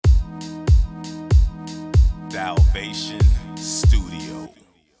Salvation Studio.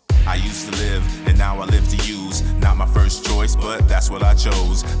 I used to live, and now I live to use. Not my first choice, but that's what I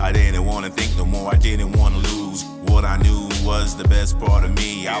chose. I didn't want to think no more, I didn't want to lose. What I knew was the best part of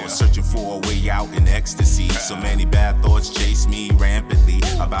me. I was searching for a way out in ecstasy. So many bad thoughts chased me rampantly.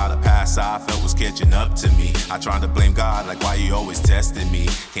 About a past I felt was catching up to me. I tried to blame God, like why you always testing me?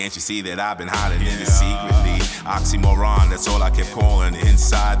 Can't you see that I've been hiding in this secretly? Oxymoron, that's all I kept calling.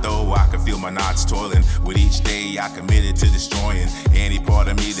 Inside though, I could feel my knots toiling. With each day I committed to destroying any part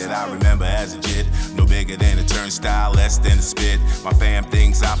of me that I remember as a kid. No bigger than a turnstile, less than a spit. My fam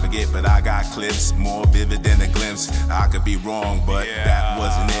thinks I forget, but I got clips more vivid than a glimpse. I could be wrong, but that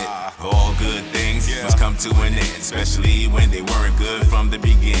wasn't it. All good things must come to an end, especially when they weren't good from the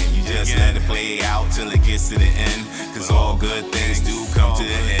beginning. You just let it play out till it gets to the end, cause all good things do come to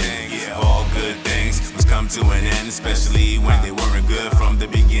an end. All good things must come to an end, especially when they weren't good from the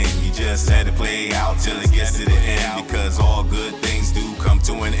beginning. You just let it play out till it gets to the end, because all good things do come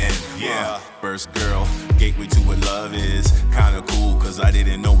to an end. First girl, gateway to what love is. Kinda cool, cause I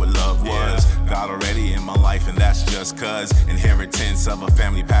didn't know what love was. God already in my life, and that's just cause inheritance of a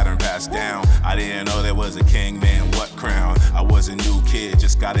family pattern passed down. I didn't know there was a king, man, what crown. I was a new kid,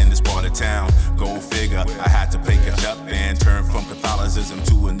 just got in this part of town. Go figure, I had to play catch up and turn from Catholicism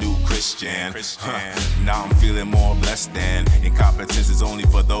to a new Christian. Now I'm feeling more blessed than incompetence is only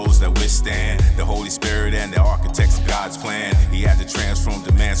for those that withstand the Holy Spirit and the architects of God's plan. He had to transform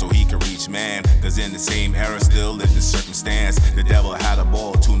the man so he could reach man, cause in the same era still lived the circumstance. The devil had a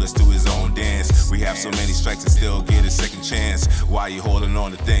ball, tuned us to his own dance. We have so many strikes and still get a second chance. Why you holding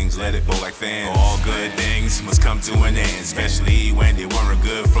on to things? Let it blow like fans. All good things must come to an end, especially when they weren't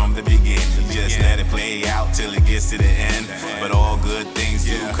good from the beginning. You just let it play out till it gets to the end. But all good things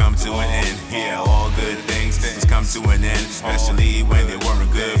do come to an end. All good things must come to an end, especially when they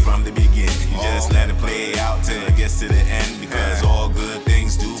weren't good from the beginning. You just let it play out till it gets to the end, because all good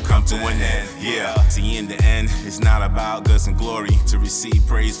things do come to an end. See, in the end, it's not about guts and glory. To receive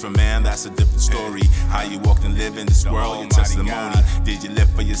praise from man, that's a different story. How you walked and live in this world, your testimony. Did you live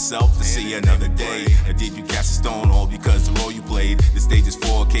for yourself to see another day? Or did you cast a stone all because the role you played? The stage is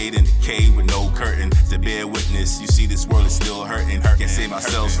 4K'd and decayed with no curtain to bear witness. You see, this world is still hurting. Can't save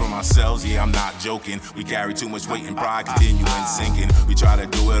ourselves from ourselves, I'm not joking. We carry too much weight and pride, continuing sinking. We try to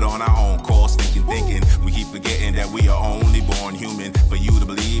do it on our own course, thinking. We keep forgetting that we are only born human. For you to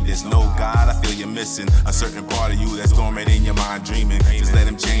believe there's no God, I feel you're missing a certain part of you that's dormant in your mind dreaming. Just let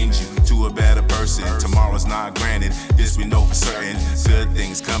him change you to a better person. Tomorrow's not granted, this we know for certain. Good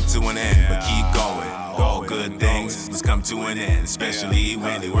things come to an end, but keep going. All good things must come to an end, especially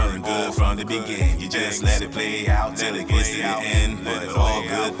when they weren't good from the beginning. You just let it play out till it gets to the end. But all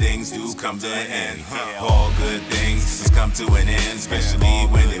good things do come to an end. All good things must come to an end, especially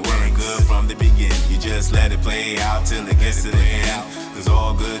when they weren't good from the beginning. You just let it play out till it gets to the end, cause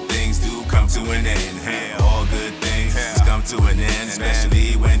all good things do come to an end. All good things must come to an end,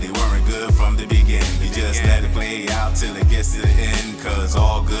 especially when they weren't good from the beginning. You just let it play out till it gets to the end, cause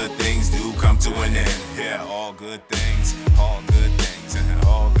all good things do come to an end. All good things, all